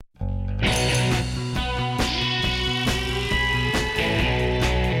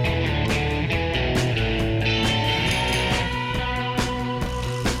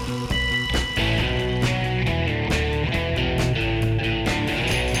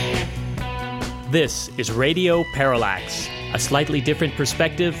This is Radio Parallax, a slightly different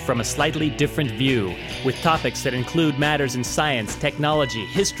perspective from a slightly different view, with topics that include matters in science, technology,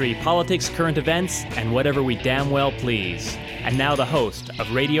 history, politics, current events, and whatever we damn well please. And now the host of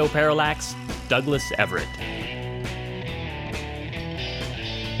Radio Parallax, Douglas Everett.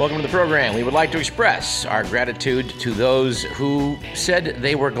 Welcome to the program. We would like to express our gratitude to those who said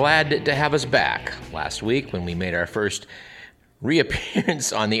they were glad to have us back last week when we made our first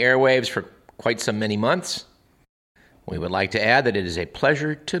reappearance on the airwaves for quite so many months. We would like to add that it is a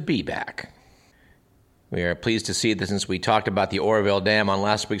pleasure to be back. We are pleased to see that since we talked about the Oroville Dam on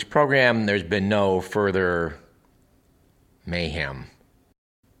last week's program, there's been no further mayhem.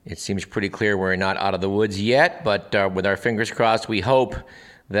 It seems pretty clear we're not out of the woods yet, but with our fingers crossed, we hope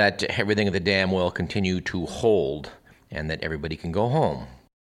that everything at the dam will continue to hold and that everybody can go home.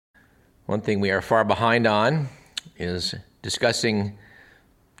 One thing we are far behind on is discussing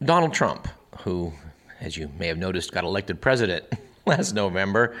Donald Trump, who, as you may have noticed, got elected president last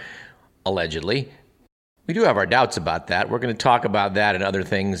November, allegedly. We do have our doubts about that. We're going to talk about that and other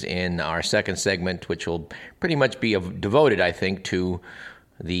things in our second segment, which will pretty much be devoted, I think, to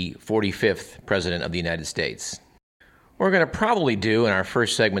the 45th President of the United States. What we're going to probably do in our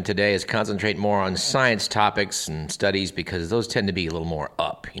first segment today is concentrate more on science topics and studies because those tend to be a little more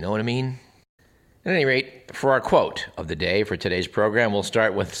up, you know what I mean? At any rate, for our quote of the day for today's program, we'll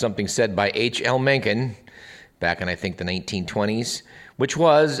start with something said by H.L. Mencken back in, I think, the 1920s, which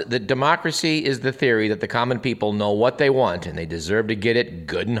was that democracy is the theory that the common people know what they want and they deserve to get it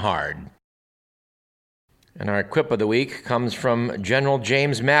good and hard. And our quip of the week comes from General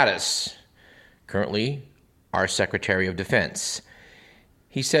James Mattis, currently our Secretary of Defense.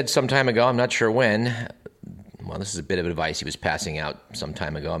 He said some time ago, I'm not sure when, well, this is a bit of advice he was passing out some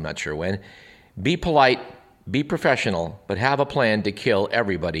time ago, I'm not sure when, be polite, be professional, but have a plan to kill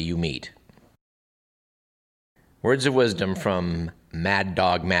everybody you meet. Words of wisdom from Mad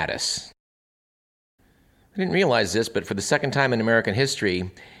Dog Mattis. I didn't realize this, but for the second time in American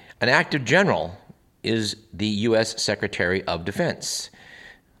history, an active general is the U.S. Secretary of Defense.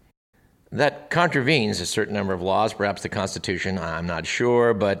 That contravenes a certain number of laws, perhaps the Constitution, I'm not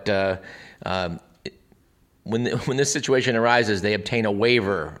sure, but when this situation arises, they obtain a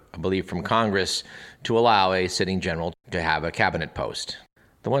waiver, I believe, from Congress to allow a sitting general to have a cabinet post.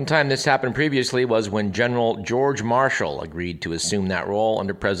 The one time this happened previously was when General George Marshall agreed to assume that role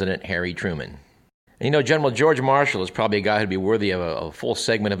under President Harry Truman. And you know, General George Marshall is probably a guy who'd be worthy of a full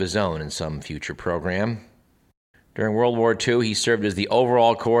segment of his own in some future program. During World War II, he served as the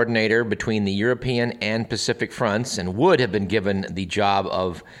overall coordinator between the European and Pacific fronts and would have been given the job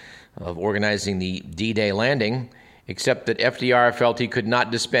of organizing the D-Day landing, except that FDR felt he could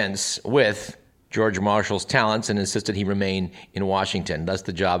not dispense with George Marshall's talents and insisted he remain in Washington. Thus,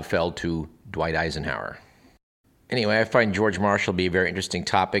 the job fell to Dwight Eisenhower. Anyway, I find George Marshall to be a very interesting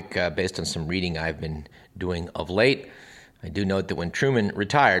topic based on some reading I've been doing of late. I do note that when Truman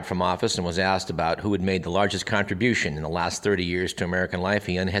retired from office and was asked about who had made the largest contribution in the last 30 years to American life,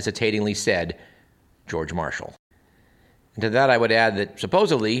 he unhesitatingly said, George Marshall. And to that I would add that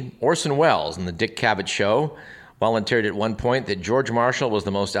supposedly Orson Welles in the Dick Cavett Show volunteered at one point that George Marshall was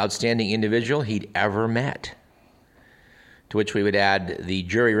the most outstanding individual he'd ever met. To which we would add the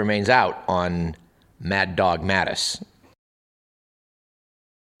jury remains out on Mad Dog Mattis.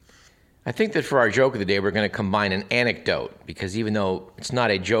 I think that for our joke of the day, we're going to combine an anecdote, because even though it's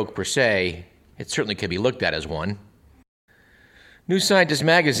not a joke per se, it certainly can be looked at as one. New Scientist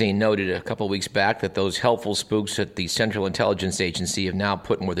magazine noted a couple weeks back that those helpful spooks at the Central Intelligence Agency have now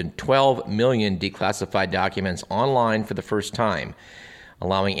put more than 12 million declassified documents online for the first time,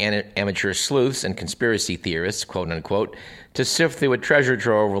 allowing amateur sleuths and conspiracy theorists, quote unquote, to sift through a treasure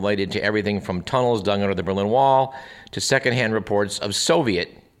trove related to everything from tunnels dug under the Berlin Wall to secondhand reports of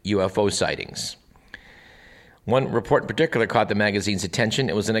Soviet UFO sightings. One report in particular caught the magazine's attention.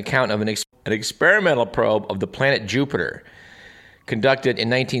 It was an account of an experimental probe of the planet Jupiter, conducted in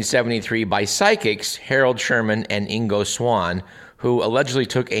 1973 by psychics Harold Sherman and Ingo Swann, who allegedly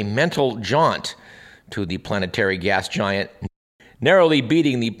took a mental jaunt to the planetary gas giant, narrowly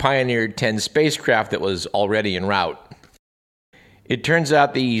beating the Pioneer 10 spacecraft that was already en route. It turns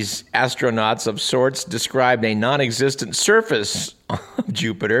out these astronauts of sorts described a non-existent surface of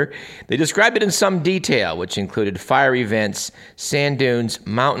Jupiter. They described it in some detail, which included fiery vents, sand dunes,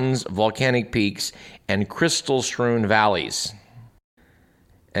 mountains, volcanic peaks, and crystal-strewn valleys.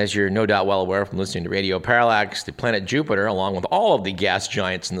 As you're no doubt well aware from listening to Radio Parallax, the planet Jupiter, along with all of the gas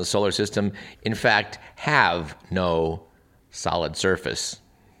giants in the solar system, in fact, have no solid surface,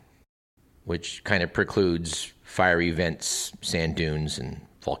 which kind of precludes fiery vents, sand dunes, and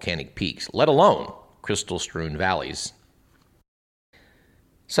volcanic peaks, let alone crystal-strewn valleys.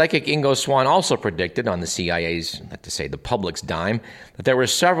 Psychic Ingo Swann also predicted on the CIA's, not to say the public's dime, that there were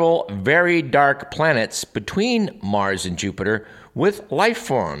several very dark planets between Mars and Jupiter with life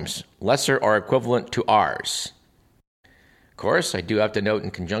forms lesser or equivalent to ours. Of course, I do have to note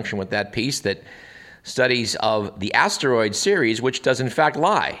in conjunction with that piece that studies of the asteroid series, which does in fact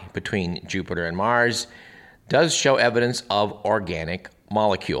lie between Jupiter and Mars, does show evidence of organic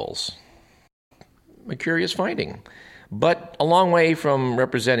molecules. A curious finding, but a long way from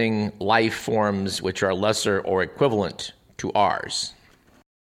representing life forms which are lesser or equivalent to ours.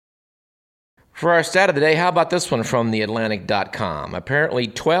 For our stat of the day, how about this one from theatlantic.com? Apparently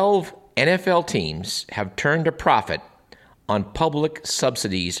 12 NFL teams have turned a profit on public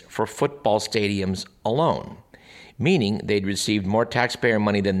subsidies for football stadiums alone, meaning they'd received more taxpayer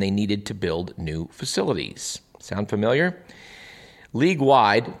money than they needed to build new facilities. Sound familiar?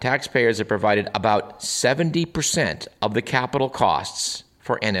 League-wide, taxpayers have provided about 70% of the capital costs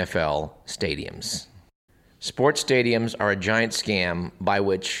for NFL stadiums. Sports stadiums are a giant scam by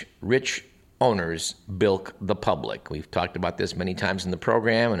which rich owners bilk the public. We've talked about this many times in the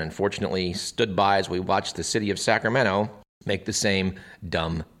program and unfortunately stood by as we watched the city of Sacramento make the same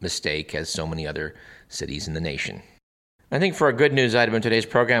dumb mistake as so many other cities in the nation. I think for a good news item in today's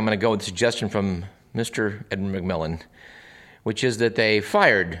program, I'm going to go with a suggestion from Mr. Edmund McMillan, which is that they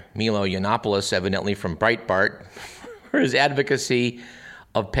fired Milo Yiannopoulos, evidently from Breitbart, for his advocacy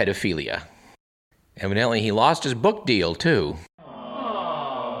of pedophilia. Evidently, he lost his book deal, too.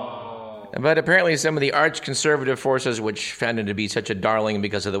 But apparently some of the arch-conservative forces, which found him to be such a darling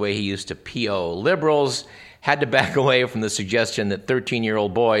because of the way he used to PO liberals, had to back away from the suggestion that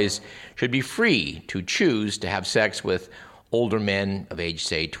 13-year-old boys should be free to choose to have sex with older men of age,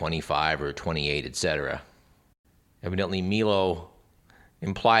 say, 25 or 28, etc. Evidently, Milo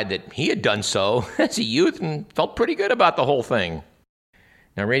implied that he had done so as a youth and felt pretty good about the whole thing.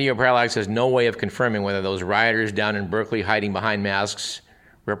 Now, Radio Parallax has no way of confirming whether those rioters down in Berkeley hiding behind masks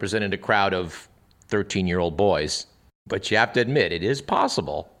represented a crowd of 13-year-old boys. But you have to admit, it is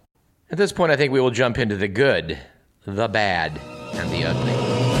possible. At this point, I think we will jump into the good, the bad, and the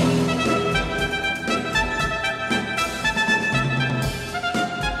ugly.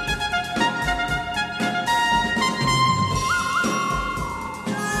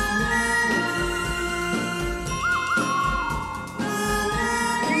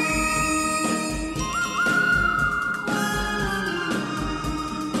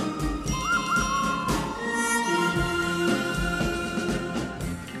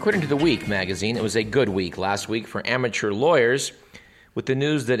 According to The Week magazine, it was a good week last week for amateur lawyers with the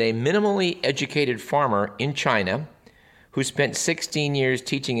news that a minimally educated farmer in China who spent 16 years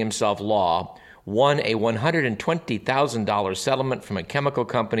teaching himself law won a $120,000 settlement from a chemical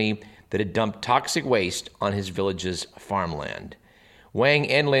company that had dumped toxic waste on his village's farmland. Wang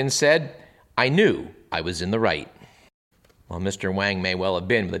Enlin said, "I knew I was in the right." Well, Mr. Wang may well have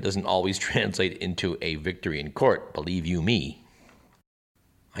been, but it doesn't always translate into a victory in court, believe you me.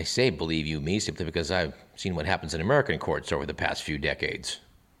 I say believe you me simply because I've seen what happens in American courts over the past few decades.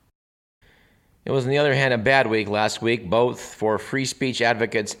 It was, on the other hand, a bad week last week, both for free speech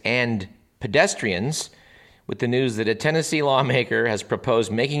advocates and pedestrians, with the news that a Tennessee lawmaker has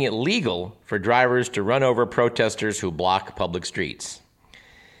proposed making it legal for drivers to run over protesters who block public streets.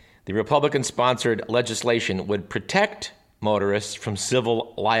 The Republican-sponsored legislation would protect motorists from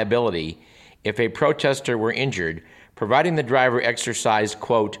civil liability if a protester were injured, providing the driver exercised,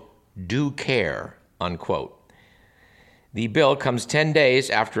 quote, due care, unquote. The bill comes 10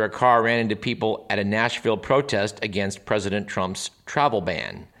 days after a car ran into people at a Nashville protest against President Trump's travel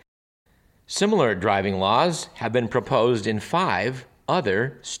ban. Similar driving laws have been proposed in 5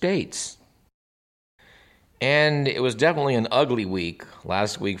 other states. And it was definitely an ugly week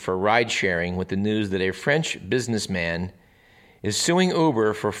last week for ride-sharing with the news that a French businessman is suing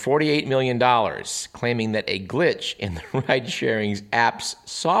Uber for $48 million, claiming that a glitch in the ride-sharing app's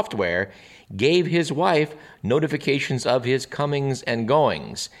software gave his wife notifications of his comings and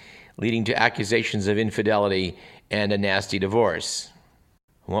goings, leading to accusations of infidelity and a nasty divorce.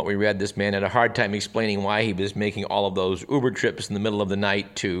 From what we read, this man had a hard time explaining why he was making all of those Uber trips in the middle of the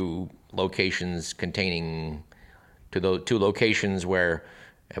night to locations containing, to locations where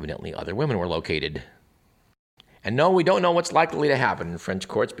evidently other women were located. And no, we don't know what's likely to happen in French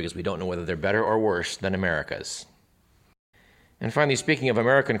courts because we don't know whether they're better or worse than America's. And finally, speaking of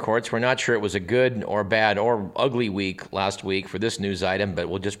American courts, we're not sure it was a good or bad or ugly week last week for this news item, but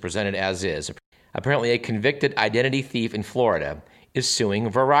we'll just present it as is. Apparently, a convicted identity thief in Florida is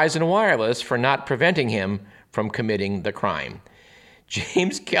suing Verizon Wireless for not preventing him from committing the crime.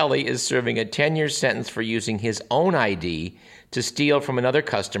 James Kelly is serving a 10-year sentence for using his own ID to steal from another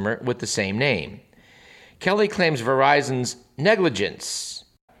customer with the same name. Kelly claims Verizon's negligence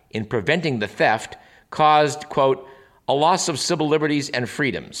in preventing the theft caused, quote, a loss of civil liberties and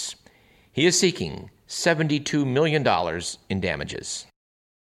freedoms. He is seeking $72 million in damages.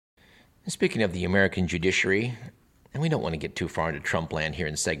 Speaking of the American judiciary, and we don't want to get too far into Trump land here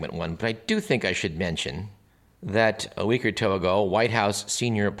in segment one, but I do think I should mention that a week or two ago, White House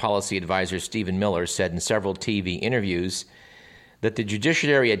senior policy advisor Stephen Miller said in several TV interviews that the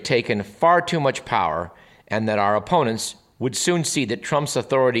judiciary had taken far too much power and that our opponents would soon see that Trump's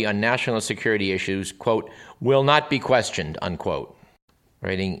authority on national security issues, quote, will not be questioned, unquote.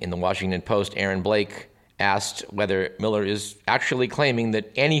 Writing in the Washington Post, Aaron Blake asked whether Miller is actually claiming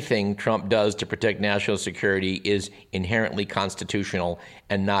that anything Trump does to protect national security is inherently constitutional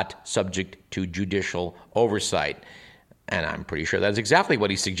and not subject to judicial oversight. And I'm pretty sure that's exactly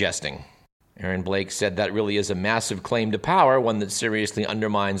what he's suggesting. Aaron Blake said that really is a massive claim to power, one that seriously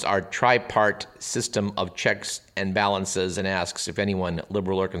undermines our tripart system of checks and balances, and asks if anyone,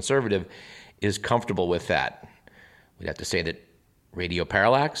 liberal or conservative, is comfortable with that. We'd have to say that Radio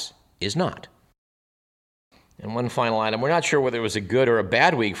Parallax is not. And one final item, we're not sure whether it was a good or a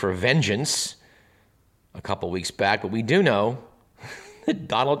bad week for vengeance a couple weeks back, but we do know that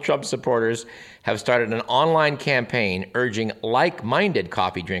Donald Trump supporters have started an online campaign urging like-minded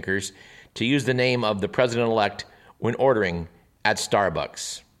coffee drinkers to use the name of the president-elect when ordering at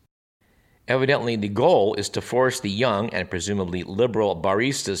Starbucks. Evidently, the goal is to force the young and presumably liberal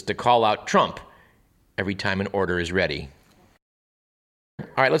baristas to call out Trump every time an order is ready.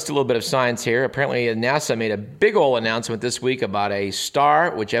 All right, let's do a little bit of science here. Apparently, NASA made a big ol' announcement this week about a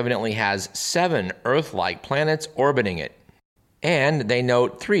star which evidently has 7 Earth-like planets orbiting it. And they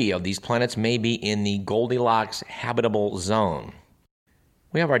note 3 of these planets may be in the Goldilocks habitable zone.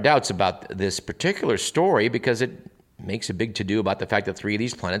 We have our doubts about this particular story because it makes a big to-do about the fact that 3 of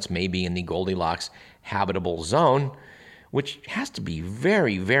these planets may be in the Goldilocks habitable zone, which has to be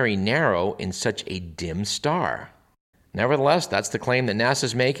very, very narrow in such a dim star. Nevertheless, that's the claim that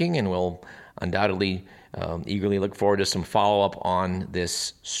NASA's making, and we'll undoubtedly eagerly look forward to some follow-up on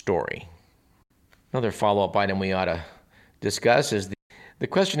this story. Another follow-up item we ought to discuss is the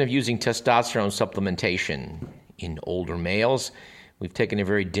question of using testosterone supplementation in older males. We've taken a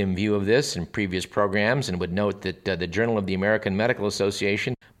very dim view of this in previous programs and would note that the Journal of the American Medical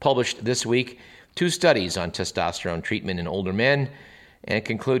Association published this week 2 studies on testosterone treatment in older men and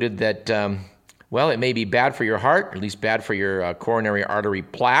concluded that it may be bad for your heart, or at least bad for your coronary artery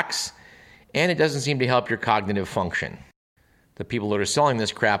plaques, and it doesn't seem to help your cognitive function. The people that are selling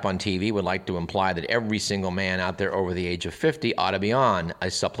this crap on TV would like to imply that every single man out there over the age of 50 ought to be on a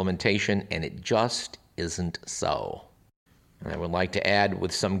supplementation, and it just isn't so. And I would like to add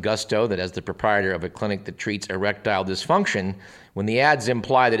with some gusto that as the proprietor of a clinic that treats erectile dysfunction, when the ads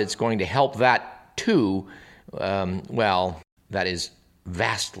imply that it's going to help that too, that is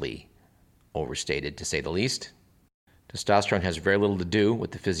vastly overstated, to say the least. Testosterone has very little to do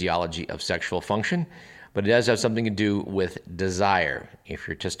with the physiology of sexual function, but it does have something to do with desire. If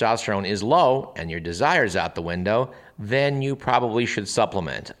your testosterone is low and your desire's out the window, then you probably should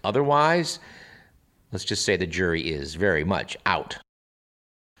supplement. Otherwise, let's just say the jury is very much out.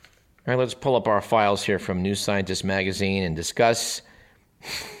 All right, let's pull up our files here from New Scientist magazine and discuss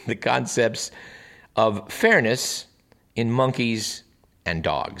the concepts of fairness in monkeys and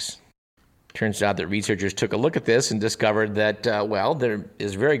dogs. Turns out that researchers took a look at this and discovered that, there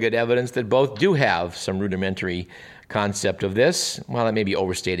is very good evidence that both do have some rudimentary concept of this. Well, I may be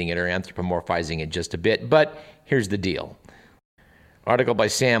overstating it or anthropomorphizing it just a bit, but here's the deal. Article by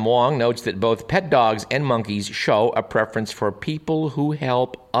Sam Wong notes that both pet dogs and monkeys show a preference for people who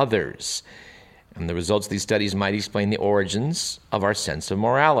help others. And the results of these studies might explain the origins of our sense of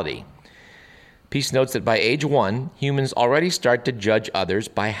morality. Piece notes that by age 1, humans already start to judge others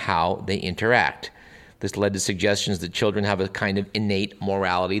by how they interact. This led to suggestions that children have a kind of innate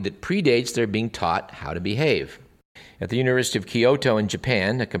morality that predates their being taught how to behave. At the University of Kyoto in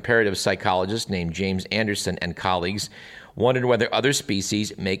Japan, a comparative psychologist named James Anderson and colleagues wondered whether other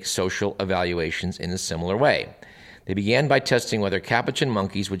species make social evaluations in a similar way. They began by testing whether capuchin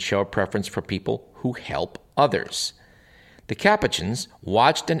monkeys would show a preference for people who help others. The capuchins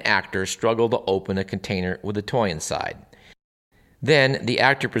watched an actor struggle to open a container with a toy inside. Then the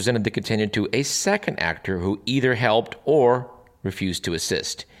actor presented the container to a second actor who either helped or refused to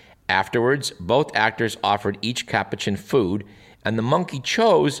assist. Afterwards, both actors offered each capuchin food, and the monkey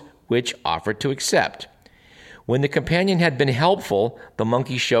chose which offer to accept. When the companion had been helpful, the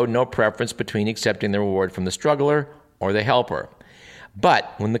monkey showed no preference between accepting the reward from the struggler or the helper.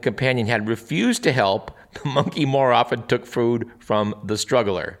 But when the companion had refused to help, the monkey more often took food from the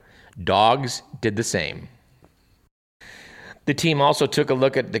struggler. Dogs did the same. The team also took a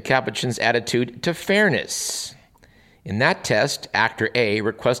look at the capuchin's attitude to fairness. In that test, actor A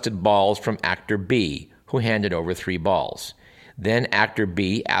requested balls from actor B, who handed over 3 balls. Then actor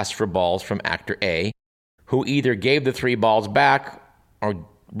B asked for balls from actor A, who either gave the 3 balls back or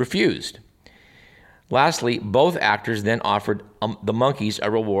refused. Lastly, both actors then offered the monkeys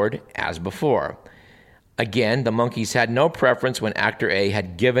a reward as before. Again, the monkeys had no preference when actor A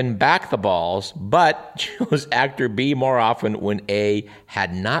had given back the balls, but chose actor B more often when A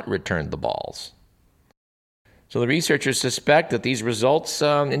had not returned the balls. So the researchers suspect that these results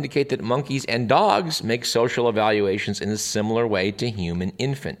indicate that monkeys and dogs make social evaluations in a similar way to human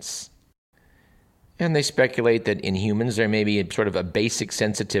infants. And they speculate that in humans there may be a sort of a basic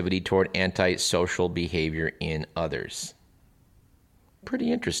sensitivity toward antisocial behavior in others.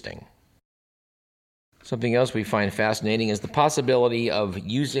 Pretty interesting. Something else we find fascinating is the possibility of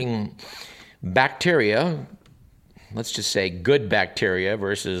using bacteria, let's just say good bacteria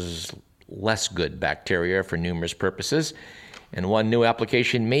versus less good bacteria for numerous purposes. And one new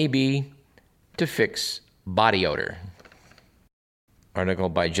application may be to fix body odor. Article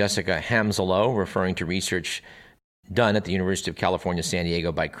by Jessica Hamsalow, referring to research done at the University of California, San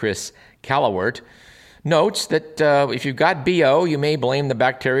Diego by Chris Callawert, notes that if you've got BO, you may blame the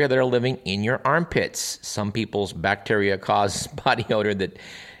bacteria that are living in your armpits. Some people's bacteria cause body odor that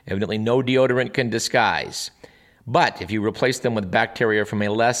evidently no deodorant can disguise. But if you replace them with bacteria from a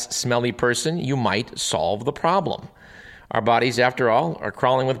less smelly person, you might solve the problem. Our bodies, after all, are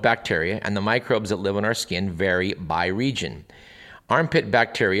crawling with bacteria, and the microbes that live on our skin vary by region. Armpit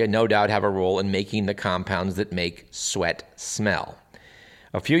bacteria no doubt have a role in making the compounds that make sweat smell.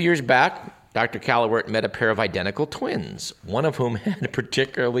 A few years back, Dr. Callawert met a pair of identical twins, one of whom had a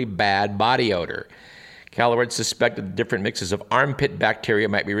particularly bad body odor. Callawert suspected the different mixes of armpit bacteria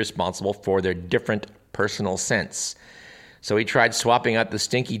might be responsible for their different personal scents. So he tried swapping out the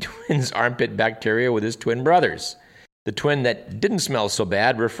stinky twins' armpit bacteria with his twin brothers. The twin that didn't smell so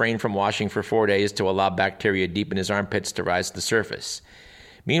bad refrained from washing for 4 days to allow bacteria deep in his armpits to rise to the surface.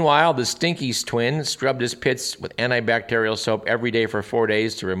 Meanwhile, the stinky twin scrubbed his pits with antibacterial soap every day for 4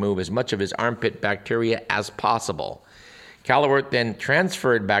 days to remove as much of his armpit bacteria as possible. Callawert then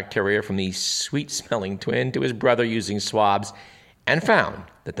transferred bacteria from the sweet-smelling twin to his brother using swabs and found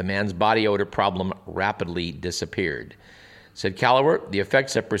that the man's body odor problem rapidly disappeared. Said Callawert, the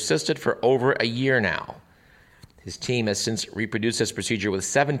effects have persisted for over a year now. His team has since reproduced this procedure with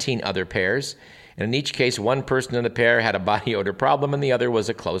 17 other pairs, and in each case, one person in the pair had a body odor problem and the other was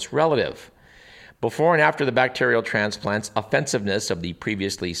a close relative. Before and after the bacterial transplants, offensiveness of the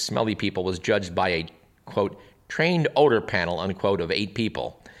previously smelly people was judged by a, quote, trained odor panel, unquote, of 8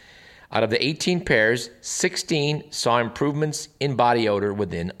 people. Out of the 18 pairs, 16 saw improvements in body odor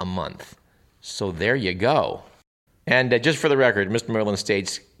within a month. So there you go. And just for the record, Mr. Merlin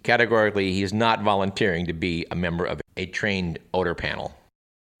states categorically he is not volunteering to be a member of a trained odor panel.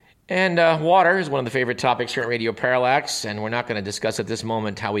 And water is one of the favorite topics here at Radio Parallax, and we're not going to discuss at this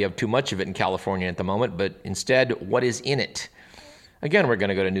moment how we have too much of it in California at the moment, but instead, what is in it? Again, we're going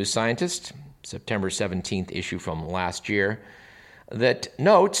to go to New Scientist, September 17th issue from last year, that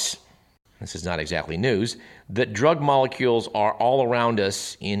notes, this is not exactly news, that drug molecules are all around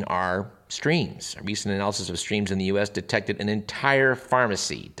us in our streams. A recent analysis of streams in the U.S. detected an entire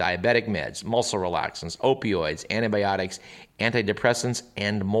pharmacy, diabetic meds, muscle relaxants, opioids, antibiotics, antidepressants,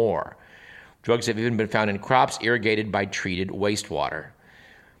 and more. Drugs have even been found in crops irrigated by treated wastewater.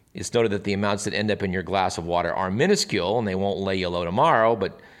 It's noted that the amounts that end up in your glass of water are minuscule, and they won't lay you low tomorrow,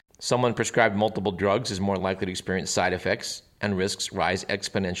 but someone prescribed multiple drugs is more likely to experience side effects, and risks rise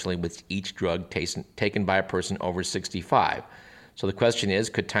exponentially with each drug taken by a person over 65. So the question is,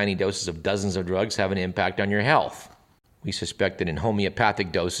 could tiny doses of dozens of drugs have an impact on your health? We suspect that in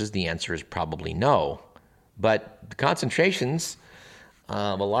homeopathic doses, the answer is probably no. But the concentrations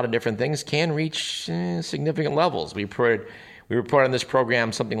of a lot of different things can reach significant levels. We reported on this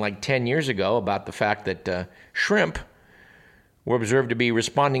program something like 10 years ago about the fact that shrimp were observed to be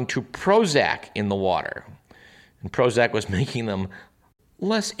responding to Prozac in the water. And Prozac was making them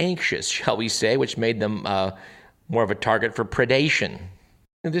less anxious, shall we say, which made them more of a target for predation.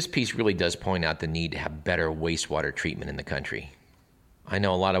 Now, this piece really does point out the need to have better wastewater treatment in the country. I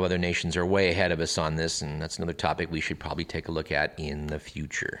know a lot of other nations are way ahead of us on this, and that's another topic we should probably take a look at in the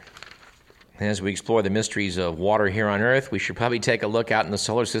future. And as we explore the mysteries of water here on Earth, we should probably take a look out in the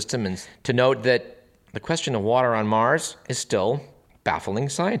solar system and to note that the question of water on Mars is still baffling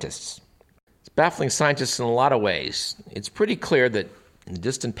scientists. It's baffling scientists in a lot of ways. It's pretty clear that In the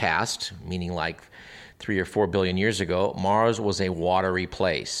distant past, meaning like 3 or 4 billion years ago, Mars was a watery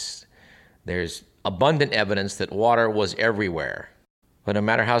place. There's abundant evidence that water was everywhere. But no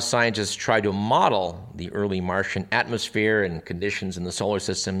matter how scientists try to model the early Martian atmosphere and conditions in the solar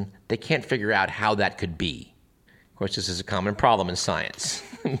system, they can't figure out how that could be. Of course, this is a common problem in science.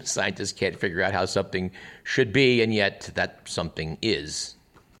 Scientists can't figure out how something should be, and yet that something is,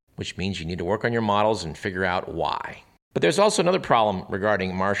 which means you need to work on your models and figure out why. But there's also another problem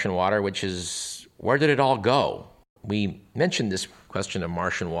regarding Martian water, which is, where did it all go? We mentioned this question of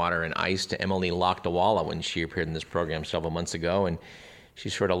Martian water and ice to Emily Lakdawalla when she appeared in this program several months ago, and she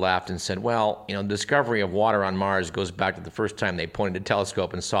sort of laughed and said, well, the discovery of water on Mars goes back to the first time they pointed a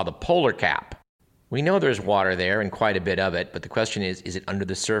telescope and saw the polar cap. We know there's water there and quite a bit of it, but the question is it under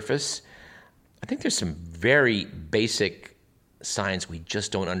the surface? I think there's some very basic science we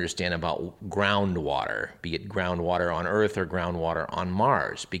just don't understand about groundwater, be it groundwater on Earth or groundwater on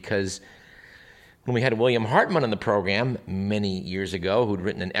Mars, because when we had William Hartman on the program many years ago, who'd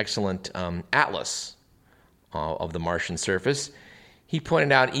written an excellent atlas of the Martian surface, he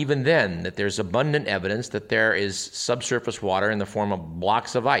pointed out even then that there's abundant evidence that there is subsurface water in the form of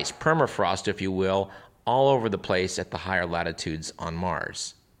blocks of ice, permafrost, if you will, all over the place at the higher latitudes on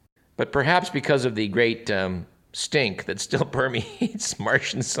Mars. But perhaps because of the great stink that still permeates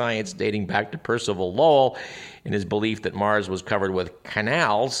Martian science dating back to Percival Lowell and his belief that Mars was covered with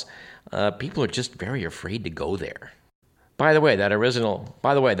canals, people are just very afraid to go there. By the way, that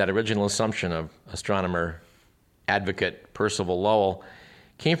original assumption of astronomer advocate Percival Lowell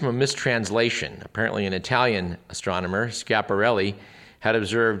came from a mistranslation. Apparently, an Italian astronomer, Schiaparelli, had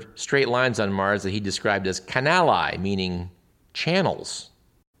observed straight lines on Mars that he described as canali, meaning channels.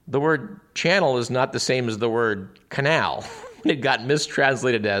 The word channel is not the same as the word canal. When it got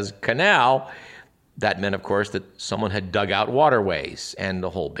mistranslated as canal, that meant, of course, that someone had dug out waterways, and the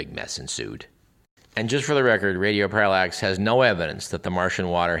whole big mess ensued. And just for the record, Radio Parallax has no evidence that the Martian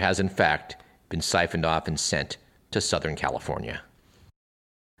water has, in fact, been siphoned off and sent to Southern California.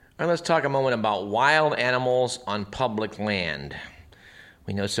 All right, let's talk a moment about wild animals on public land.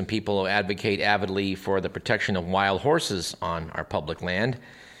 We know some people who advocate avidly for the protection of wild horses on our public land,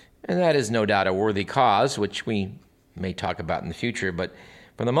 and that is no doubt a worthy cause, which we may talk about in the future. But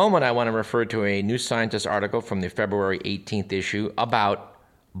for the moment, I want to refer to a New Scientist article from the February 18th issue about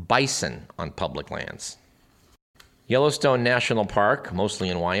bison on public lands. Yellowstone National Park, mostly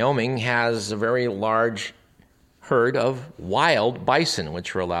in Wyoming, has a very large herd of wild bison,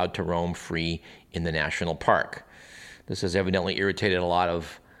 which are allowed to roam free in the national park. This has evidently irritated a lot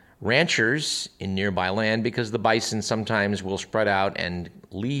of ranchers in nearby land because the bison sometimes will spread out and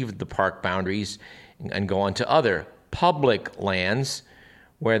leave the park boundaries and go on to other public lands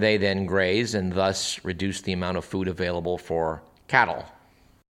where they then graze and thus reduce the amount of food available for cattle.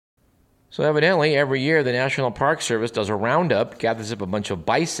 So evidently, every year the National Park Service does a roundup, gathers up a bunch of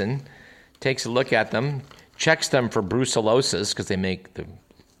bison, takes a look at them, checks them for brucellosis, because the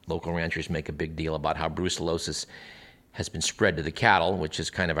local ranchers make a big deal about how brucellosis has been spread to the cattle, which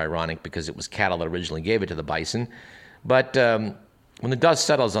is kind of ironic because it was cattle that originally gave it to the bison. But when the dust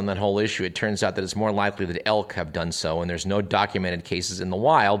settles on that whole issue, it turns out that it's more likely that elk have done so, and there's no documented cases in the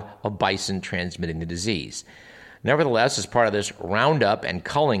wild of bison transmitting the disease. Nevertheless, as part of this roundup and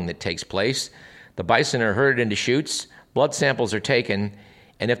culling that takes place, the bison are herded into chutes, blood samples are taken,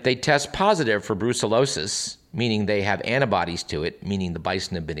 and if they test positive for brucellosis, meaning they have antibodies to it, meaning the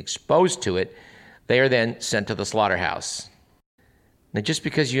bison have been exposed to it, they are then sent to the slaughterhouse. Now, just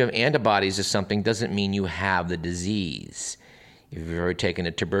because you have antibodies to something doesn't mean you have the disease. If you've ever taken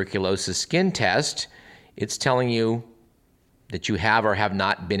a tuberculosis skin test, it's telling you that you have or have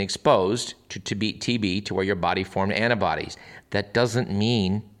not been exposed to TB to where your body formed antibodies. That doesn't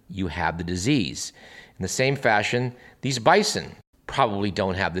mean you have the disease. In the same fashion, these bison probably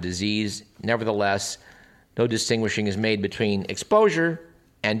don't have the disease. Nevertheless, no distinguishing is made between exposure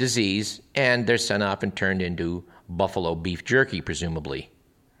and disease, and they're sent off and turned into buffalo beef jerky, presumably.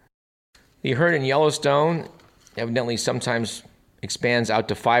 The herd in Yellowstone evidently sometimes expands out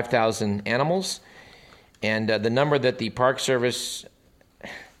to 5,000 animals, and the number that the Park Service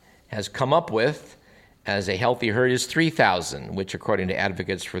has come up with as a healthy herd is 3,000, which, according to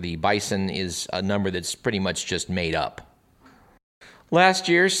advocates for the bison, is a number that's pretty much just made up. Last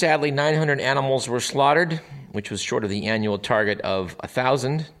year, sadly, 900 animals were slaughtered, which was short of the annual target of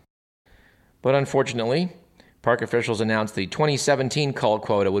 1,000. But unfortunately, park officials announced the 2017 cull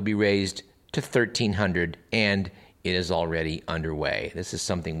quota would be raised to 1,300, and it is already underway. This is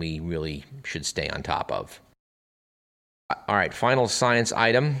something we really should stay on top of. All right, final science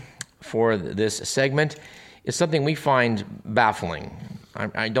item for this segment is something we find baffling.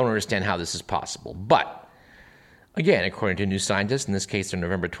 I don't understand how this is possible. But, again, according to New Scientist, in this case the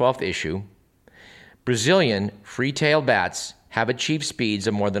November 12th issue, Brazilian free-tailed bats have achieved speeds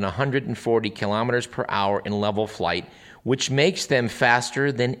of more than 140 kilometers per hour in level flight, which makes them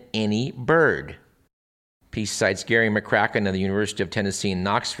faster than any bird. Piece cites Gary McCracken of the University of Tennessee in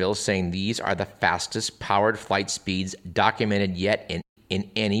Knoxville, saying these are the fastest powered flight speeds documented yet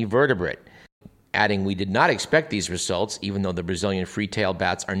in any vertebrate. Adding, we did not expect these results, even though the Brazilian free-tailed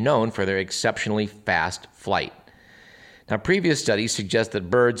bats are known for their exceptionally fast flight. Now, previous studies suggest that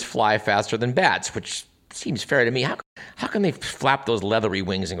birds fly faster than bats, which seems fair to me. How can they flap those leathery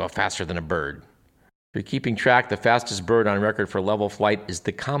wings and go faster than a bird? If you're keeping track, the fastest bird on record for level flight is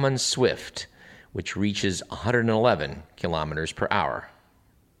the common swift, which reaches 111 kilometers per hour.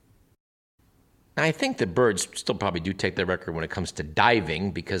 Now, I think that birds still probably do take the record when it comes to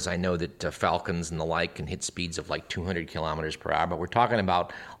diving, because I know that falcons and the like can hit speeds of like 200 kilometers per hour, but we're talking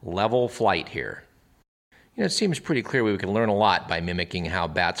about level flight here. It seems pretty clear we can learn a lot by mimicking how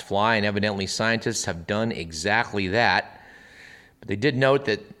bats fly, and evidently scientists have done exactly that. But they did note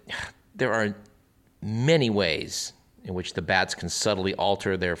that there are many ways in which the bats can subtly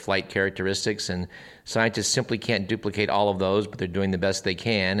alter their flight characteristics, and scientists simply can't duplicate all of those, but they're doing the best they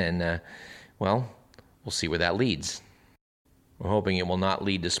can, and, we'll see where that leads. We're hoping it will not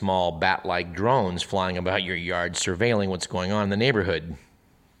lead to small bat-like drones flying about your yard surveilling what's going on in the neighborhood.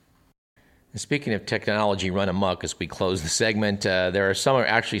 And speaking of technology run amok, as we close the segment, there are some who are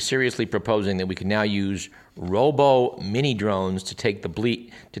actually seriously proposing that we can now use robo mini drones to take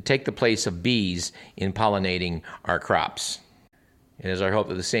the place of bees in pollinating our crops. It is our hope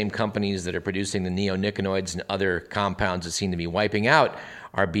that the same companies that are producing the neonicotinoids and other compounds that seem to be wiping out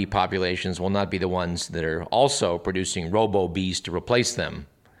our bee populations will not be the ones that are also producing robo bees to replace them,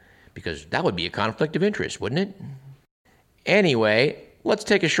 because that would be a conflict of interest, wouldn't it? Anyway, let's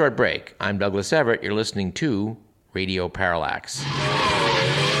take a short break. I'm Douglas Everett. You're listening to Radio Parallax.